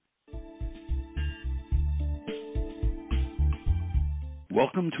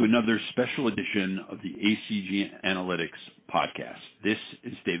Welcome to another special edition of the ACG Analytics podcast. This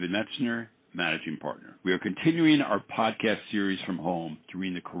is David Metzner, Managing Partner. We are continuing our podcast series from home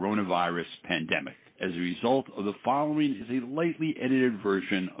during the coronavirus pandemic. As a result of the following is a lightly edited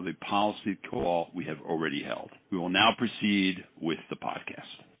version of a policy call we have already held. We will now proceed with the podcast.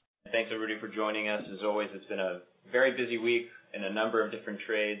 Thanks everybody for joining us. As always, it's been a very busy week in a number of different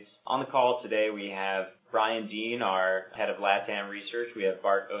trades. On the call today, we have Brian Dean, our head of LATAM research. We have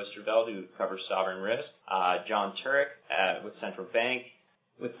Bart Oosterveld, who covers sovereign risk. John Turek with Central Bank.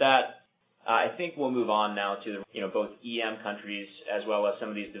 With that, I think we'll move on now to both EM countries as well as some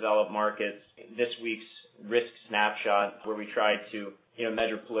of these developed markets. This week's risk snapshot, where we tried to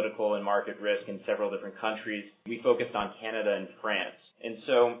measure political and market risk in several different countries. We focused on Canada and France. And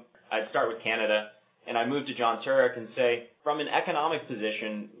so I'd start with Canada, and I move to John Turek and say, from an economic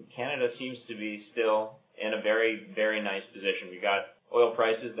position, Canada seems to be still in a very, very nice position. We've got oil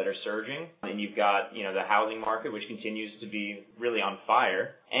prices that are surging, and you've got, the housing market, which continues to be really on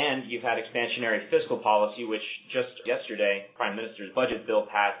fire, and you've had expansionary fiscal policy, which just yesterday, Prime Minister's budget bill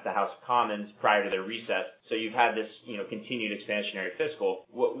passed the House of Commons prior to their recess. So you've had this, continued expansionary fiscal.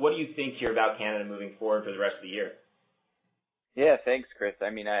 What do you think here about Canada moving forward for the rest of the year? Yeah, thanks, Chris. I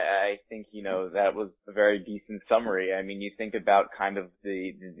think, that was a very decent summary. You think about kind of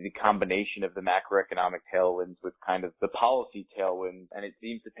the combination of the macroeconomic tailwinds with kind of the policy tailwinds, and it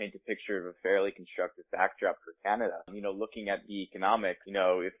seems to paint a picture of a fairly constructive backdrop for Canada. Looking at the economics,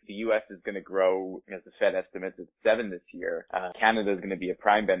 if the U.S. is going to grow, as the Fed estimates at 7 this year, Canada is going to be a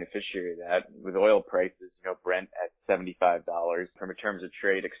prime beneficiary of that, with oil prices, Brent at $75. From a terms of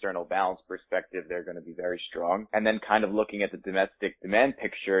trade external balance perspective, they're going to be very strong. And then kind of looking at the domestic demand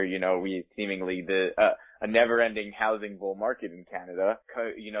picture, we seemingly a never-ending housing bull market in Canada,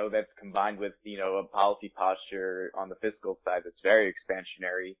 that's combined with, a policy posture on the fiscal side that's very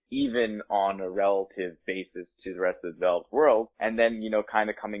expansionary, even on a relative basis to the rest of the developed world. And then, kind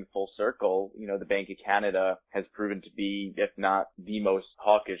of coming full circle, the Bank of Canada has proven to be, if not the most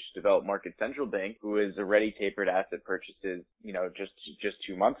hawkish developed market central bank, who has already tapered asset purchases, just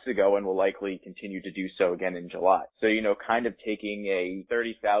 2 months ago and will likely continue to do so again in July. So, kind of taking a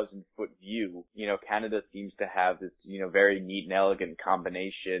 30,000 foot view, Canada seems to have this, very neat and elegant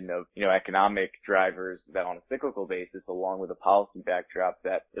combination of, economic drivers that on a cyclical basis, along with a policy backdrop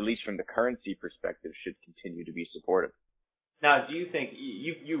that, at least from the currency perspective, should continue to be supportive. Now, do you think,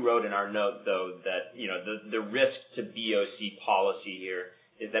 you wrote in our note, though, that, the risk to BOC policy here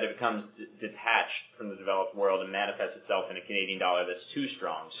is that it becomes detached from the developed world and manifests itself in a Canadian dollar that's too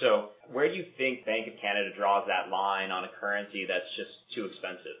strong. So where do you think Bank of Canada draws that line on a currency that's just too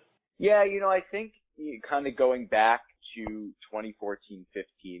expensive? Yeah, I think kind of going back to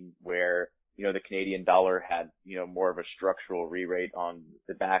 2014-15, where, the Canadian dollar had, more of a structural re-rate on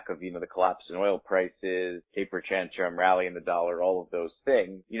the back of, the collapse in oil prices, taper tantrum, rally in the dollar, all of those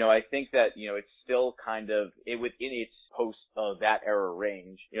things. I think that, it's still kind of within its post of that era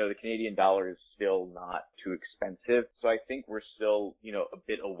range. The Canadian dollar is still not too expensive. So I think we're still, a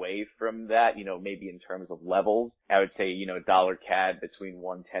bit away from that, maybe in terms of levels. I would say, dollar CAD between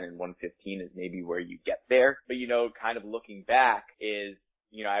 110 and 115 is maybe where you get there. But, kind of looking back is,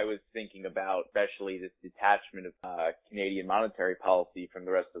 I was thinking about especially this detachment of Canadian monetary policy from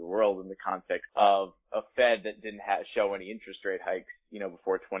the rest of the world in the context of a Fed that didn't show any interest rate hikes,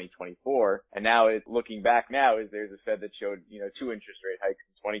 before 2024. And now looking back now there's a Fed that showed, 2 interest rate hikes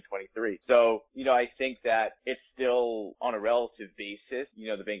in 2023. So, I think that it's still on a relative basis,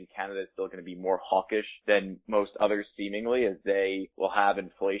 the Bank of Canada is still going to be more hawkish than most others seemingly, as they will have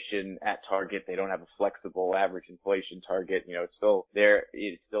inflation at target. They don't have a flexible average inflation target.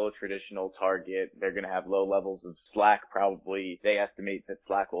 It's still a traditional target. They're going to have low levels of slack probably. They estimate that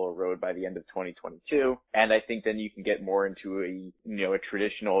slack will erode by the end of 2022. And I think then you can get more into a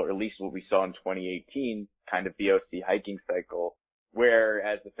traditional, or at least what we saw in 2018, kind of BOC hiking cycle,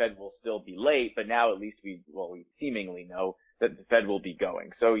 whereas the Fed will still be late, but now at least we seemingly know that the Fed will be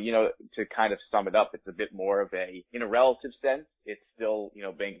going. So, to kind of sum it up, it's a bit more of in a relative sense, it's still,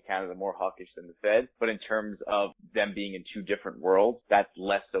 Bank of Canada more hawkish than the Fed, but in terms of them being in two different worlds, that's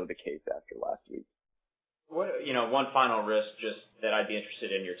less so the case after last week. One final risk just that I'd be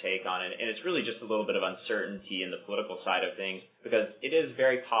interested in your take on it, and it's really just a little bit of uncertainty in the political side of things, because it is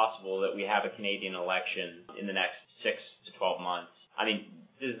very possible that we have a Canadian election in the next 6 to 12 months.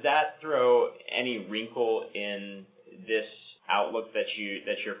 Does that throw any wrinkle in this outlook that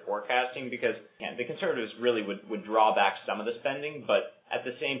you're forecasting? Because the Conservatives really would draw back some of the spending, but at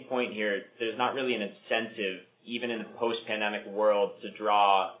the same point here, there's not really an incentive even in the post-pandemic world, to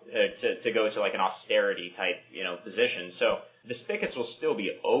draw to go to like an austerity type, position. So the spigots will still be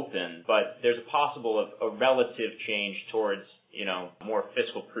open, but there's a possible of a relative change towards, more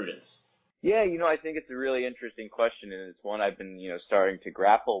fiscal prudence. Yeah, I think it's a really interesting question, and it's one I've been, starting to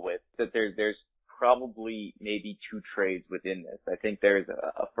grapple with, that there's probably maybe two trades within this. I think there's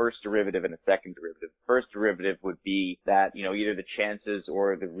a first derivative and a second derivative. First derivative would be that, either the chances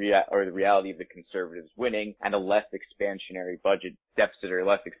or the reality of the conservatives winning and a less expansionary budget deficit or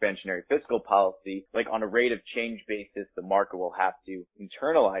less expansionary fiscal policy, like on a rate of change basis, the market will have to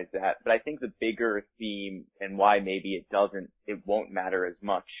internalize that. But I think the bigger theme and why maybe it won't matter as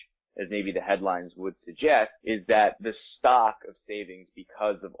much as maybe the headlines would suggest, is that the stock of savings,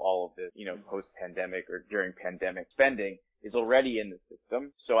 because of all of this, post-pandemic or during pandemic spending, is already in the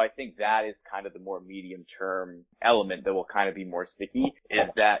system. So I think that is kind of the more medium-term element that will kind of be more sticky, is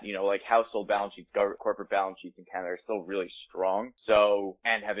that, like household balance sheets, corporate balance sheets in Canada are still really strong,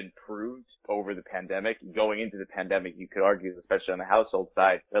 and have improved over the pandemic. Going into the pandemic, you could argue, especially on the household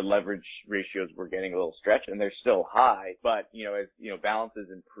side, that leverage ratios were getting a little stretched, and they're still high, but, as, balances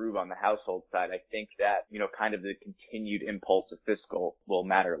improve on the household side, I think that, kind of the continued impulse of fiscal will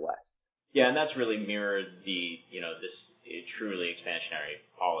matter less. Yeah, and that's really mirrored the, this truly expansionary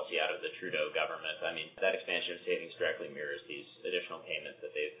policy out of the Trudeau government. I mean, that expansion of savings directly mirrors these additional payments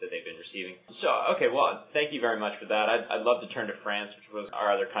that they've been receiving. So, okay, well, thank you very much for that. I'd love to turn to France, which was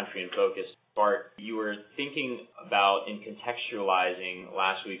our other country in focus. Bart, you were thinking about in contextualizing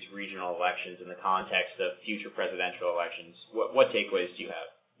last week's regional elections in the context of future presidential elections. What takeaways do you have?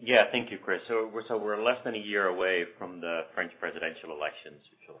 Yeah, thank you, Chris. So we're less than a year away from the French presidential elections,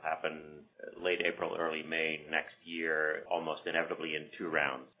 which will happen late April, early May next year, almost inevitably in 2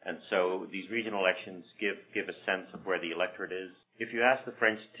 rounds. And so these regional elections give a sense of where the electorate is. If you ask the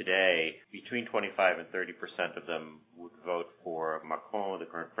French today, between 25 and 30% of them would vote for Macron, the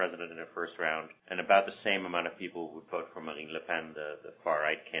current president, in the first round, and about the same amount of people would vote for Marine Le Pen, the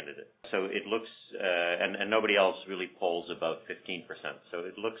far-right candidate. So it looks, and nobody else really polls above 15%. So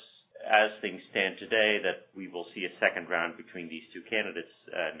it looks, as things stand today, that we will see a second round between these two candidates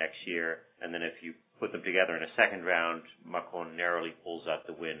next year. And then if you put them together in a second round, Macron narrowly pulls out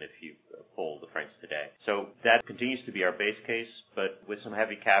the win if you poll the French today. So that continues to be our base case, but with some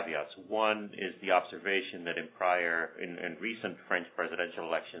heavy caveats. One is the observation that in recent French presidential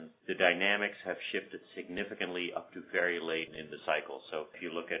elections, the dynamics have shifted significantly up to very late in the cycle. So if you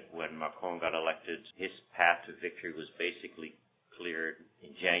look at when Macron got elected, his path to victory was basically cleared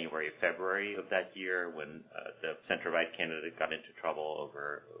in January, February of that year, when the center-right candidate got into trouble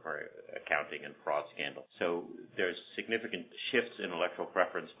over accounting and fraud scandal. So there's significant shifts in electoral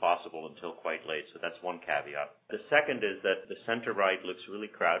preference possible until quite late. So that's one caveat. The second is that the center-right looks really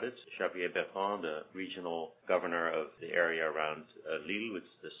crowded. Xavier Bertrand, the regional governor of the area around Lille, which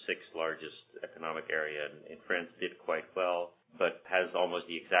is the 6th largest economic area in France, did quite well, but has almost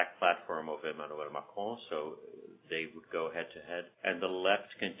the exact platform of Emmanuel Macron, so they would go head-to-head. And the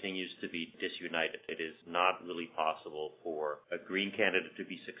left continues to be disunited. It is not really possible for a Green candidate to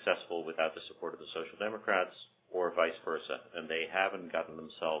be successful without the support of the Social Democrats, or vice versa. And they haven't gotten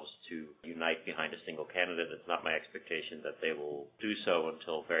themselves to unite behind a single candidate. It's not my expectation that they will do so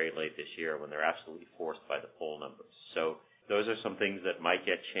until very late this year, when they're absolutely forced by the poll numbers. So those are some things that might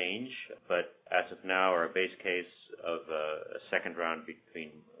yet change, but as of now, our base case of a second round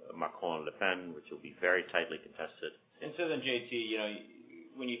between Macron and Le Pen, which will be very tightly contested. And so then,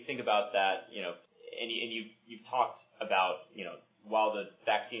 JT, when you think about that, and you've talked about, while the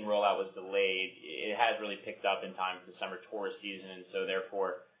vaccine rollout was delayed, it has really picked up in time for the summer tourist season, and so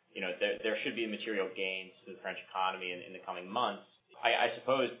therefore, there should be material gains to the French economy in the coming months. I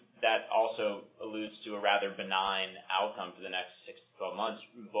suppose that also alludes to a rather benign outcome for the next 6 to 12 months,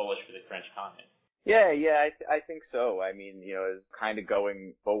 bullish for the French economy. Yeah, I think so. I mean, as kind of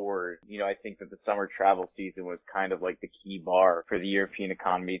going forward, I think that the summer travel season was kind of like the key bar for the European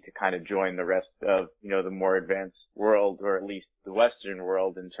economy to kind of join the rest of, the more advanced world, or at least the Western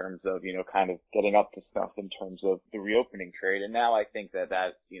world, in terms of, kind of getting up to stuff in terms of the reopening trade. And now I think that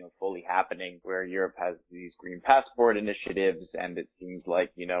that's, fully happening, where Europe has these green passport initiatives, and it seems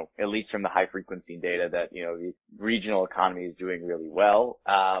like, at least from the high frequency data, that, the regional economy is doing really well.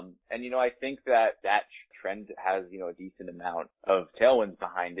 And, I think that trend has, a decent amount of tailwinds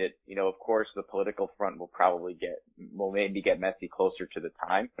behind it. Of course, the political front will maybe get messy closer to the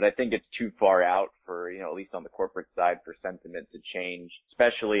time, but I think it's too far out for, at least on the corporate side, for sentiment to change,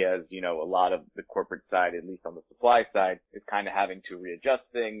 especially as, a lot of the corporate side, at least on the supply side, is kind of having to readjust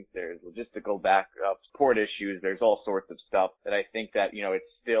things. There's logistical backups, port issues, there's all sorts of stuff that I think that, it's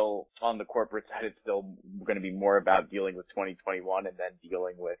still on the corporate side, it's still going to be more about dealing with 2021 and then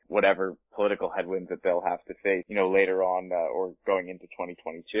dealing with whatever political headwinds that they'll have to face, later on, or going into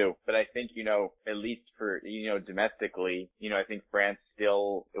 2022. But I think, at least for, domestically, I think France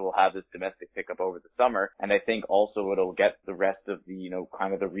still, it will have this domestic pickup over the summer. And I think also it'll get the rest of the,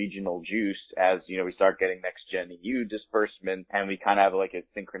 kind of the regional juice as, we start getting next gen EU disbursement and we kind of have like a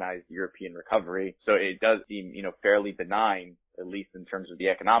synchronized European recovery. So it does seem, fairly benign, at least in terms of the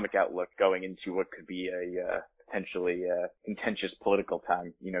economic outlook going into what could be a potentially contentious political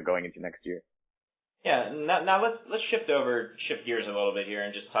time, going into next year. Yeah. Now let's shift gears a little bit here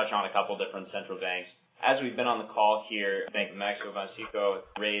and just touch on a couple different central banks. As we've been on the call here, Bank of Mexico, Banxico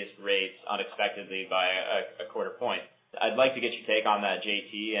raised rates unexpectedly by a quarter point. I'd like to get your take on that,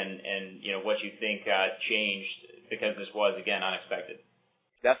 JT, and what you think changed because this was again unexpected.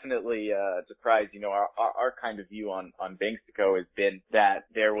 Definitely surprised. Our kind of view on Banxico has been that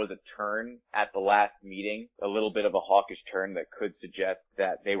there was a turn at the last meeting, a little bit of a hawkish turn that could suggest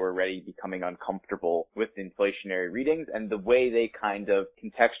that they were already becoming uncomfortable with inflationary readings. And the way they kind of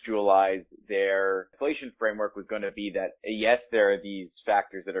contextualized their inflation framework was going to be that, yes, there are these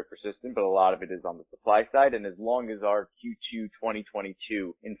factors that are persistent, but a lot of it is on the supply side. And as long as our Q2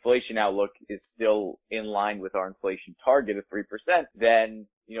 2022 inflation outlook is still in line with our inflation target of 3%, then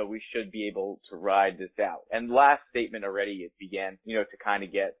we should be able to ride this out. And last statement already, it began,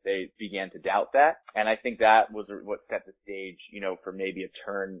 they began to doubt that. And I think that was what set the stage, for maybe a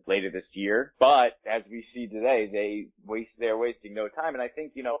turn later this year. But as we see today, they're wasting no time. And I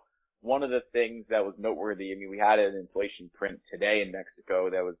think, one of the things that was noteworthy, we had an inflation print today in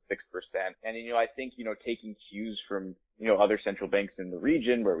Mexico that was 6%. And, I think, taking cues from, other central banks in the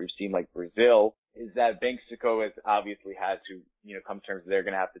region where we've seen like Brazil, is that Banxico has obviously had to, come to terms they're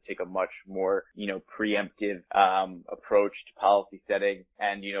going to have to take a much more, preemptive, approach to policy setting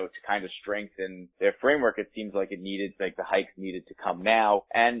and, to kind of strengthen their framework. It seems like the hikes needed to come now.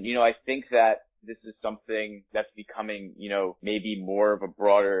 And, I think that this is something that's becoming, maybe more of a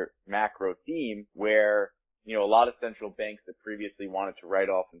broader macro theme where, a lot of central banks that previously wanted to write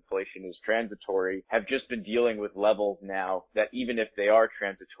off inflation as transitory have just been dealing with levels now that even if they are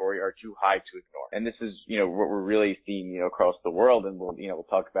transitory are too high to ignore. And this is, what we're really seeing, across the world. And we'll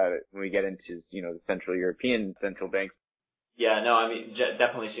talk about it when we get into, the Central European central banks. Yeah, no,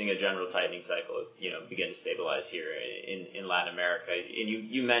 definitely seeing a general tightening cycle, begin to stabilize here in Latin America. And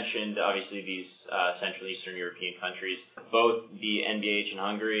you mentioned, obviously, these Central Eastern European countries. Both the NBH in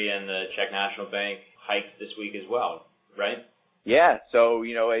Hungary and the Czech National Bank hiked this week as well, right? Yeah, so,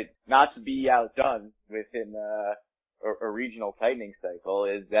 not to be outdone within a regional tightening cycle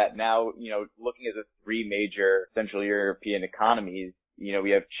is that now, looking at the three major Central European economies,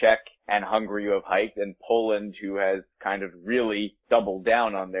 we have Czech and Hungary who have hiked, and Poland who has kind of really doubled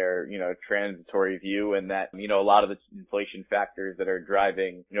down on their, transitory view, and that, a lot of the inflation factors that are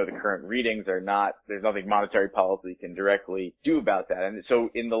driving, the current readings there's nothing monetary policy can directly do about that. And so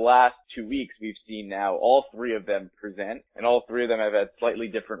in the last 2 weeks, we've seen now all three of them present, and all three of them have had slightly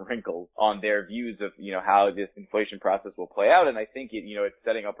different wrinkles on their views of, how this inflation process will play out. And I think it's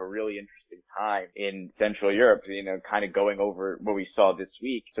setting up a really interesting time in Central Europe, kind of going over what we saw this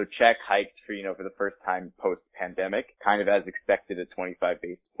week. So Czech hiked for the first time post-pandemic, kind of as expected at 25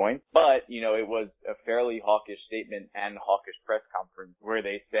 basis points. But, it was a fairly hawkish statement and hawkish press conference where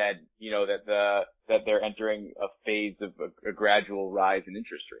they said, that they're entering a phase of a gradual rise in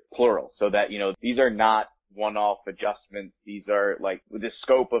interest rates, plural. So that, these are not one-off adjustments. These are like the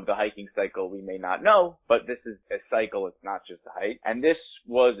scope of the hiking cycle we may not know, but this is a cycle. It's not just a hike. And this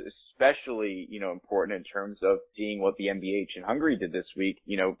was especially, important in terms of seeing what the MBH in Hungary did this week.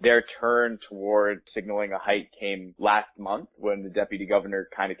 Their turn toward signaling a hike came last month when the deputy governor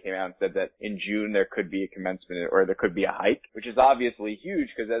kind of came out and said that in June there could be a commencement or there could be a hike, which is obviously huge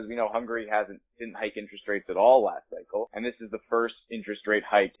because as we know, Hungary didn't hike interest rates at all last cycle. And this is the first interest rate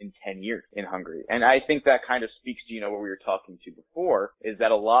hike in 10 years in Hungary. And I think that kind of speaks to, what we were talking to before, is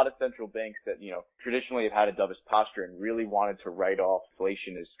that a lot of central banks that, traditionally have had a dovish posture and really wanted to write off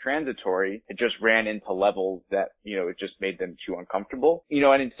inflation as transitory, it just ran into levels that, it just made them too uncomfortable.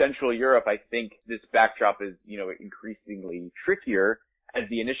 And in Central Europe, I think this backdrop is, increasingly trickier as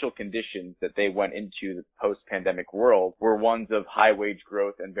the initial conditions that they went into the post-pandemic world were ones of high wage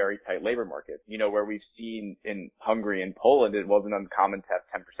growth and very tight labor markets. Where we've seen in Hungary and Poland, it wasn't uncommon to have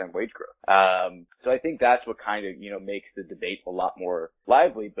 10% wage growth. So I think that's what kind of, makes the debate a lot more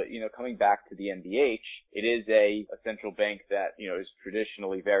lively. But, coming back to the NBH, it is a central bank that, is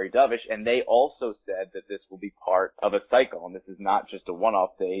traditionally very dovish. And they also said that this will be part of a cycle. And this is not just a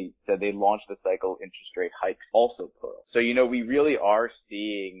one-off. They said they launched the cycle interest rate hikes also plural. So, we really are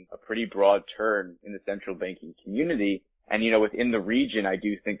seeing a pretty broad turn in the central banking community. And, within the region, I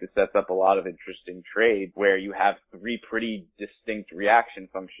do think this sets up a lot of interesting trade where you have three pretty distinct reaction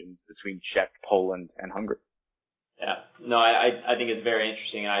functions between Czech, Poland, and Hungary. Yeah. No, I think it's very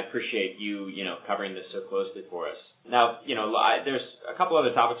interesting, and I appreciate you, covering this so closely for us. Now, there's a couple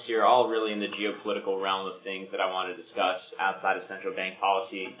other topics here, all really in the geopolitical realm of things that I want to discuss outside of central bank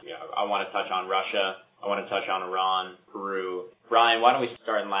policy. I want to touch on Russia. I want to touch on Iran, Peru. Brian, why don't we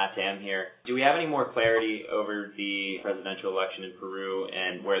start in LATAM here? Do we have any more clarity over the presidential election in Peru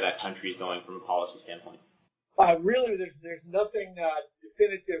and where that country is going from a policy standpoint? Really, there's nothing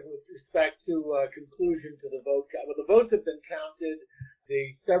definitive with respect to conclusion to the vote count. Well, the votes have been counted.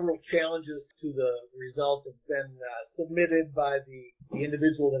 The several challenges to the result have been submitted by the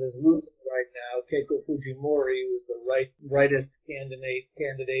individual that is losing right now, Keiko Fujimori, who is the rightist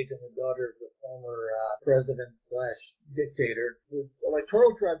candidate and the daughter of the former president/dictator. The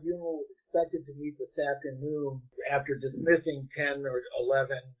electoral tribunal was expected to meet this afternoon after dismissing 10 or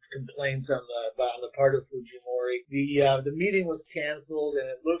 11 complaints on the part of Fujimori. The meeting was canceled, and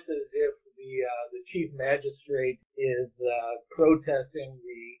it looks as if the chief magistrate is protesting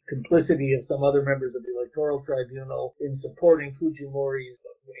the complicity of some other members of the electoral tribunal in supporting Fujimori's,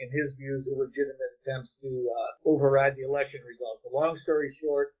 in his views, illegitimate attempts to override the election results. The long story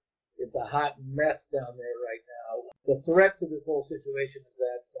short, it's a hot mess down there right now. The threat to this whole situation is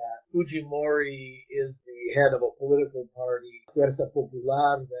that Fujimori is the head of a political party, Fuerza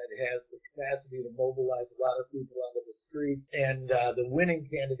Popular, that has the capacity to mobilize a lot of people onto the streets. And the winning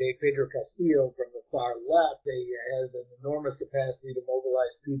candidate, Pedro Castillo, from the far left, has an enormous capacity to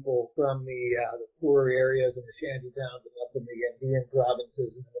mobilize people from the poorer areas and the shanty towns and up in the Andean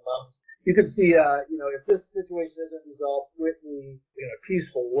provinces and in the mountains. You could see, if this situation isn't resolved quickly in a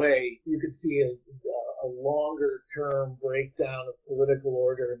peaceful way, you could see a longer-term breakdown of political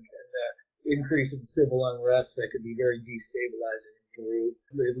order and increase in civil unrest that could be very destabilizing in Peru.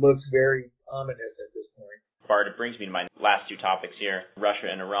 It looks very ominous at this point. Bart, it brings me to my last two topics here, Russia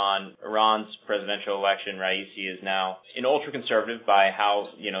and Iran. Iran's presidential election, Raisi is now an ultra-conservative by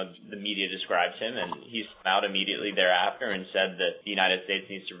how, the media describes him, and he's come out immediately thereafter and said that the United States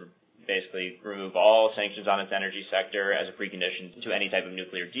needs to basically remove all sanctions on its energy sector as a precondition to any type of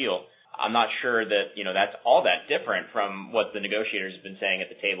nuclear deal. I'm not sure that, that's all that different from what the negotiators have been saying at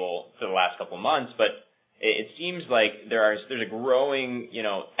the table for the last couple of months, but it seems like there's a growing,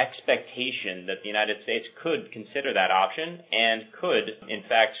 expectation that the United States could consider that option and could, in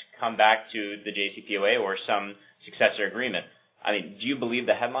fact, come back to the JCPOA or some successor agreement. I mean, do you believe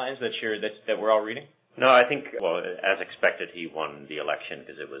the headlines that we're all reading? No, I think, as expected, he won the election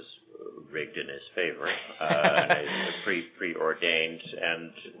because it was rigged in his favor, preordained,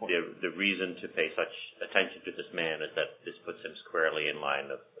 and the reason to pay such attention to this man is that this puts him squarely in line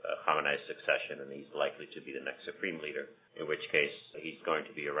of Khamenei's succession, and he's likely to be the next supreme leader, in which case he's going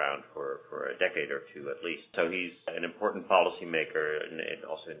to be around for a decade or two at least. So he's an important policymaker, and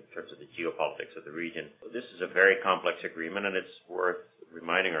also in terms of the geopolitics of the region. This is a very complex agreement, and it's worth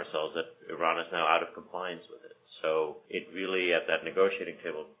reminding ourselves that Iran is now out of compliance with it. So it really, at that negotiating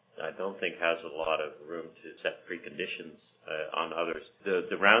table, I don't think has a lot of room to set preconditions on others.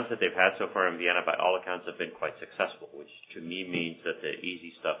 The rounds that they've had so far in Vienna, by all accounts, have been quite successful, which to me means that the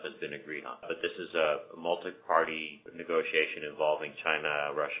easy stuff has been agreed on. But this is a multi-party negotiation involving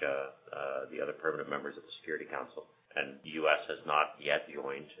China, Russia, the other permanent members of the Security Council. And the U.S. has not yet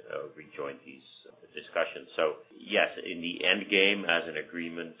rejoined these discussions. So, yes, in the end game, as an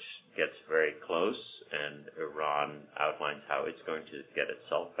agreement gets very close, and Iran outlines how it's going to get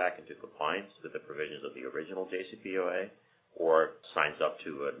itself back into compliance with the provisions of the original JCPOA, or signs up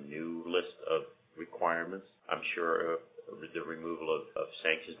to a new list of requirements, I'm sure the removal of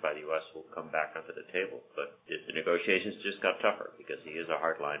sanctions by the U.S. will come back onto the table. But the negotiations just got tougher because he is a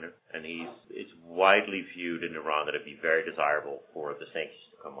hardliner, and it's widely viewed in Iran that it'd be very desirable for the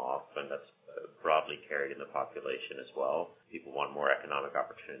sanctions to come off, and that's broadly carried in the population as well. People want more economic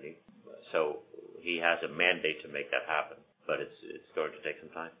opportunity. So he has a mandate to make that happen, but it's going to take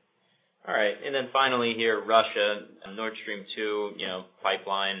some time. All right. And then finally here, Russia, Nord Stream 2,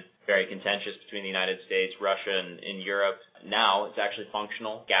 pipeline, very contentious between the United States, Russia, and Europe. Now it's actually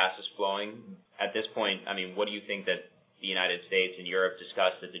functional. Gas is flowing. At this point, I mean, what do you think that the United States and Europe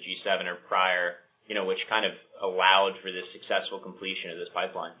discussed at the G7 or prior, which kind of allowed for this successful completion of this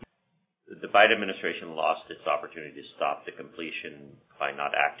pipeline? The Biden administration lost its opportunity to stop the completion by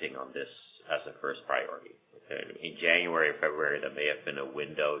not acting on this as a first priority. In January or February, there may have been a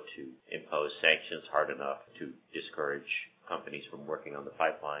window to impose sanctions hard enough to discourage companies from working on the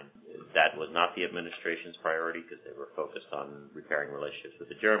pipeline. That was not the administration's priority because they were focused on repairing relationships with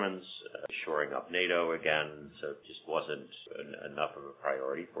the Germans, shoring up NATO again, so it just wasn't enough of a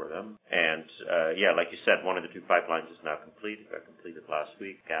priority for them. And like you said, one of the two pipelines is now complete. It got completed last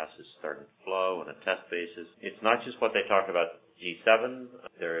week. Gas is starting to flow on a test basis. It's not just what they talk about G7.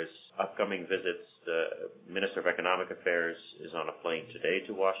 There's upcoming visits. The Minister of Economic Affairs is on a plane today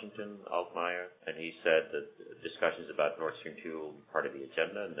to Washington, Altmaier, and he said that discussions about Nord Stream 2 will be part of the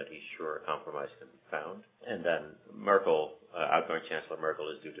agenda and that he's sure a compromise can be found. And then Merkel, outgoing Chancellor Merkel,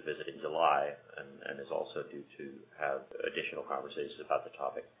 is due to visit in July and is also due to have additional conversations about the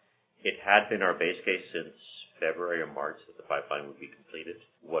topic. It had been our base case since February or March that the pipeline would be completed.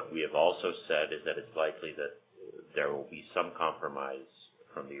 What we have also said is that it's likely that there will be some compromise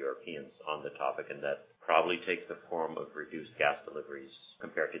from the Europeans on the topic, and that probably takes the form of reduced gas deliveries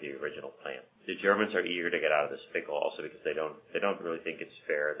compared to the original plan. The Germans are eager to get out of this pickle also because they don't really think it's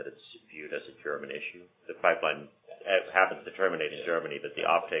fair that it's viewed as a German issue. The pipeline happens to terminate in Germany, but the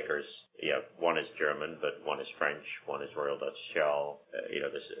off-takers, one is German, but one is French, one is Royal Dutch Shell.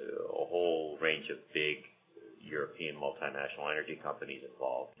 There's a whole range of big European multinational energy companies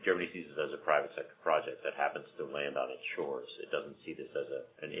involved. Germany sees this as a private sector project that happens to land on its shores. It doesn't see this as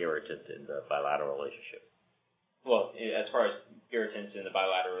an irritant in the bilateral relationship. Well, as far as irritants in the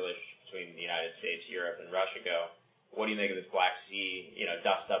bilateral relationship between the United States, Europe, and Russia go, what do you think of this Black Sea,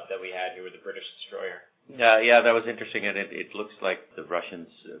 dust-up that we had here with the British destroyer? Yeah, that was interesting, and it looks like the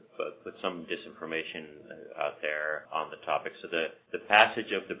Russians put some disinformation out there on the topic. So the passage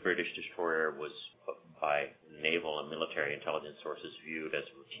of the British destroyer was by naval and military intelligence sources viewed as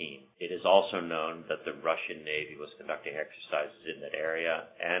routine. It is also known that the Russian Navy was conducting exercises in that area,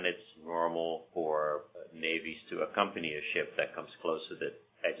 and it's normal for navies to accompany a ship that comes close to the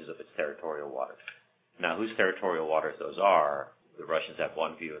edges of its territorial waters. Now, whose territorial waters those are, the Russians have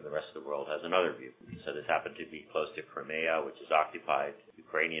one view and the rest of the world has another view. So this happened to be close to Crimea, which is occupied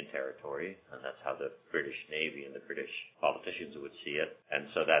Ukrainian territory, and that's how the British Navy and the British politicians would see it. And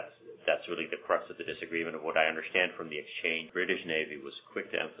so that's really the crux of the disagreement. Of what I understand from the exchange, British Navy was quick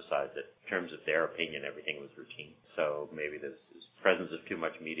to emphasize that in terms of their opinion, everything was routine. So maybe there's presence of too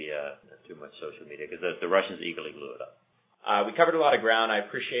much media, too much social media, because the Russians eagerly blew it up. We covered a lot of ground. I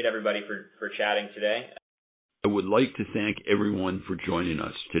appreciate everybody for chatting today. I would like to thank everyone for joining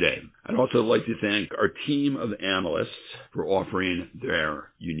us today. I'd also like to thank our team of analysts for offering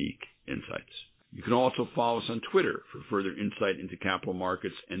their unique insights. You can also follow us on Twitter for further insight into capital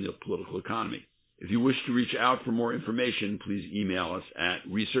markets and the political economy. If you wish to reach out for more information, please email us at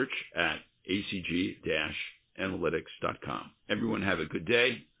research@acg-analytics.com. Everyone have a good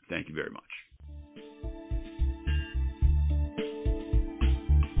day. Thank you very much.